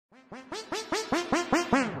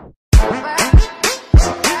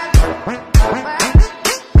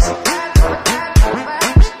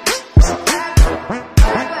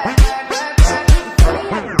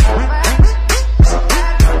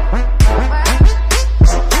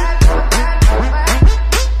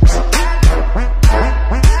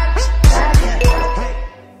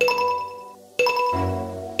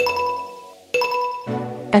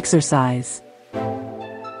Exercise.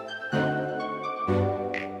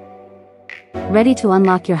 Ready to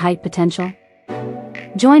unlock your height potential?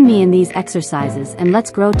 Join me in these exercises and let's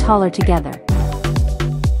grow taller together.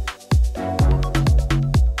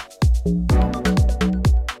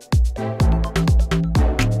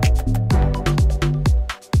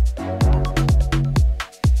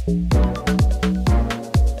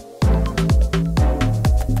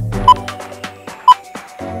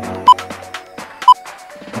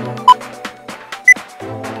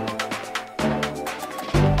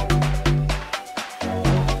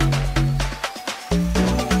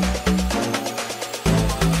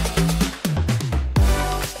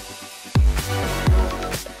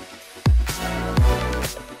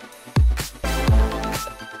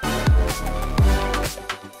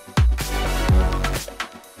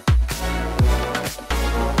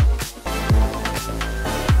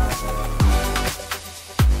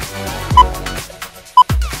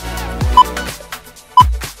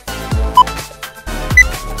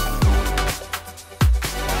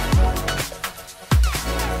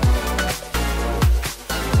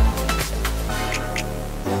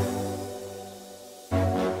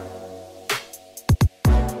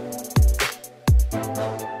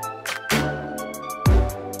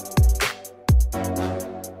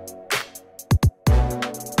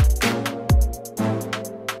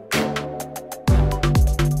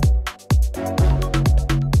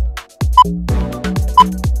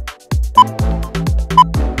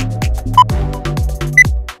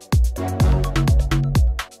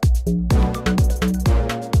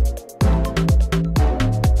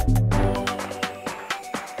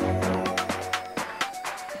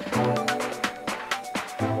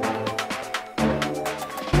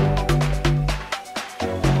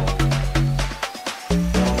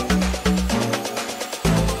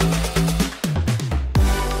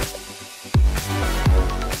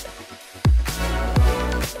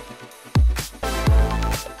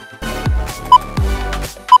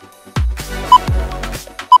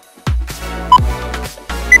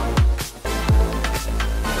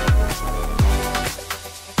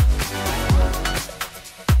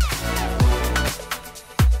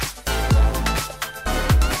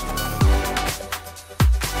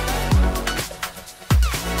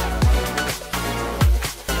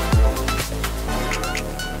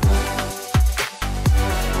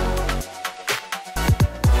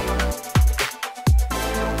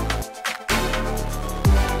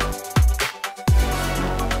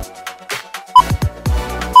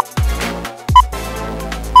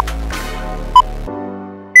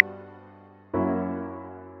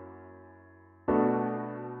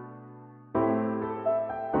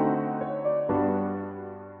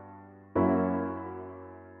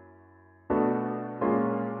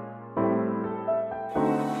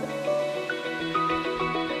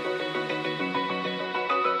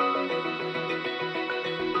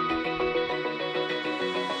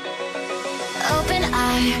 Open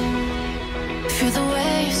eye, feel the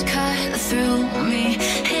waves cut through me,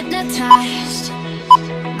 hypnotized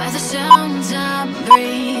by the sounds I'm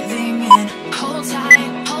breathing in. Hold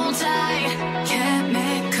tight,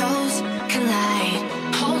 chemicals collide.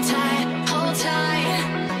 Hold tight, hold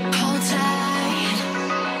tight, hold tight.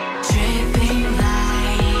 Dripping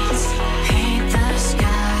lights paint the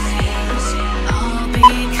skies, all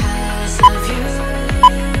because of you.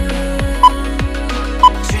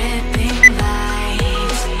 Dripping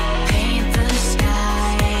lights paint the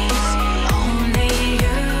skies, only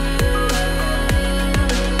you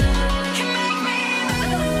can make me.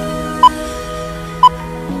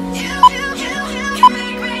 You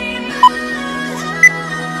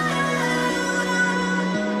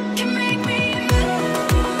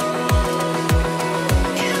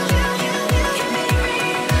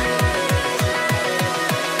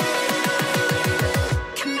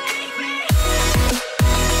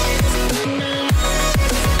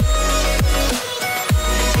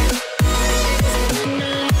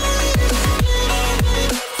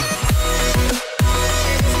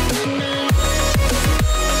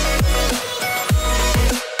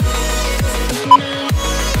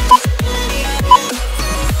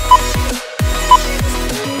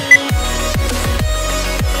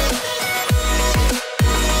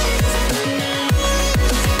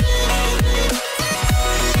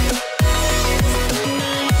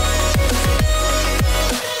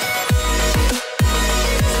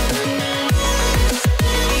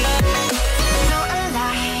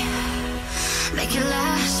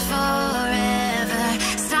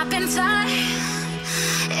in tight.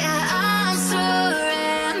 Yeah, I'm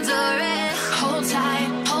surrendering. Hold tight,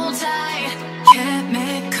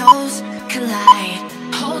 chemicals collide.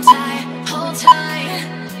 Hold tight, hold tight,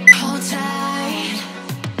 hold tight.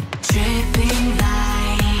 Dripping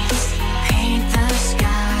lights paint the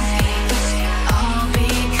skies, all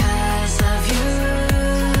because of you.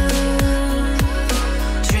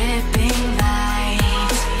 Dripping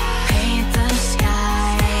lights paint the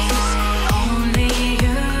skies, only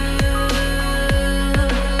you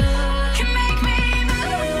can make me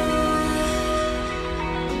move.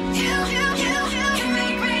 You can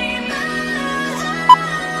make me move.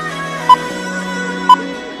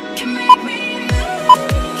 Can make me move.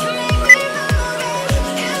 Can make me move.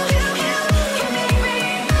 You can make me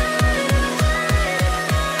move.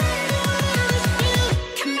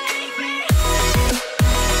 Can make me.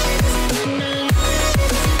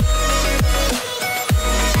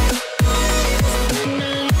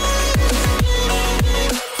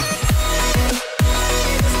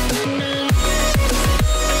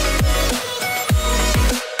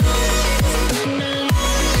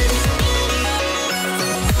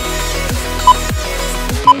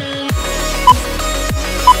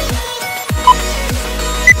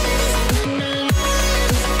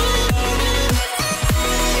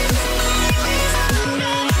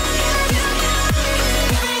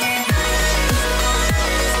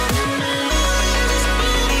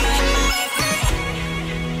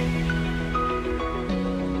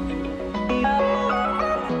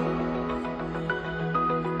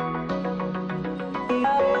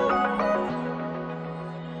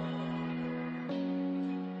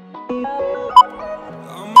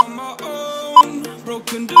 I'm on my own,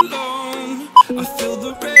 broken and alone. I feel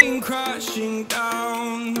the rain crashing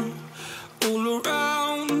down all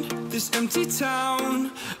around this empty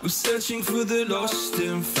town. I'm searching for the lost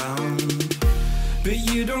and found, but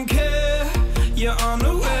you don't care, you're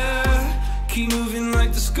unaware. Keep moving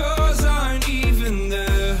like the scars aren't even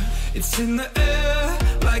there. It's in the air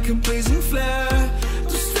like a blazing flare.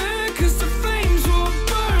 Don't stare 'cause the flames will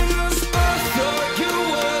burn us. I thought you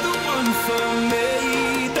were the one for me.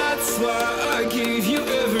 That's why I gave you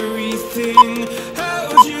everything.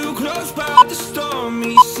 Held you close by the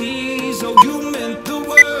stormy seas. Oh, you meant the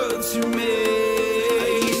world to me. I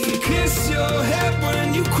used to kiss your head when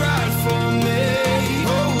you cried for me.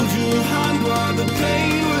 Hold your hand while the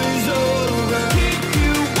pain was over. Keep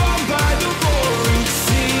you warm by the roaring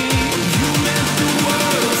sea. You meant the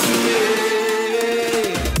world to me.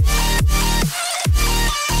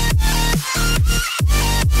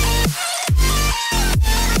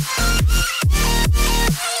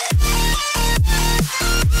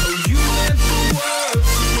 Oh, you meant the world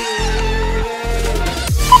to me.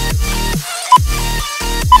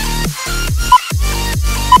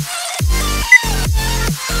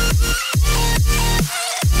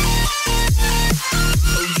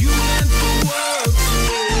 Oh, you meant the world to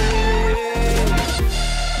me.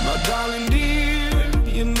 My darling dear,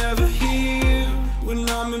 you're never here. When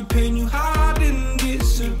I'm in pain, you hide and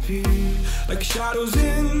disappear. Like shadows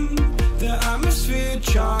in the atmosphere,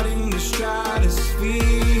 charting the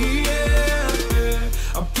stratosphere.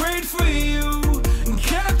 Yeah. I prayed for you and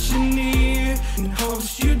kept you near, in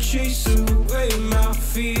hopes you'd chase away my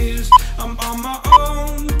fears. I'm on my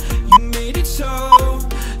own, you made it so,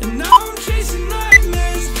 and now I'm chasing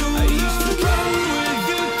nightmares too. I used to run with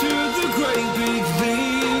you through the great big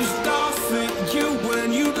leaves, laugh at you when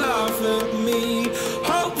you laugh at me.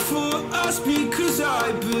 Hope for us because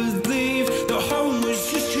I believe the home was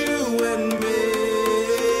just you and me.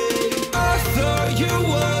 I thought you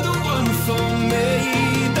were the one for me.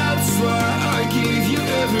 That's why I gave you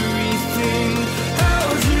everything.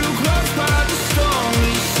 Held you close by the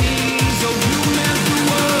stormy seas. Oh, you meant the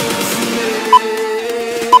world to me.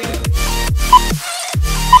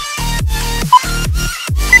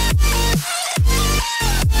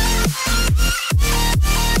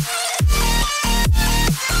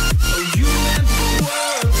 Oh, you meant the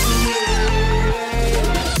world to me.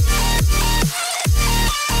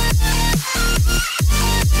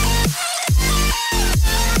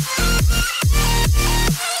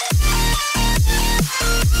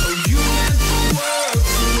 Oh, you meant the world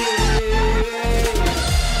to me.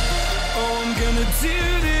 Oh, I'm gonna do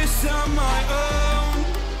this on my own.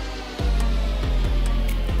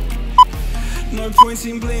 No point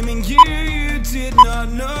in blaming you, you did not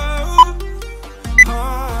know.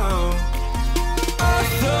 Oh, I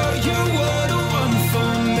thought you were the one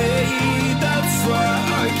for me. That's why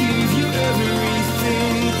I gave you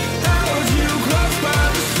everything. Held you close by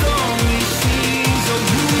the stormy seas. Oh,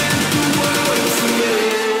 you meant the world to me.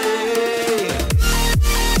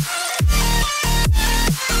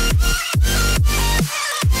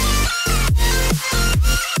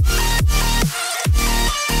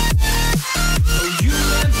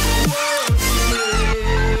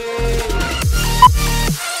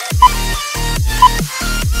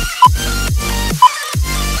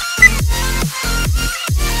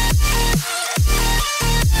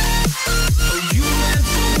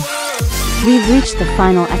 We've reached the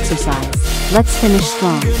final exercise. Let's finish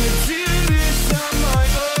strong. Gonna do this on my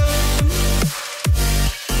own.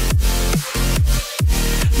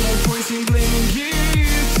 No point in blaming you,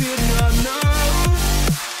 you did not know.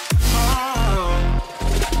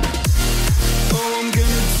 Oh, I'm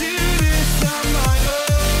gonna do this on my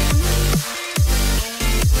own.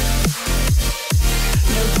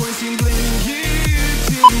 No point in blaming you, you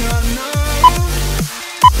did not know.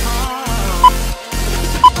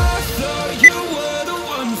 I thought you were the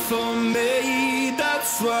one for me.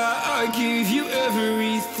 That's why I give you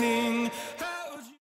everything.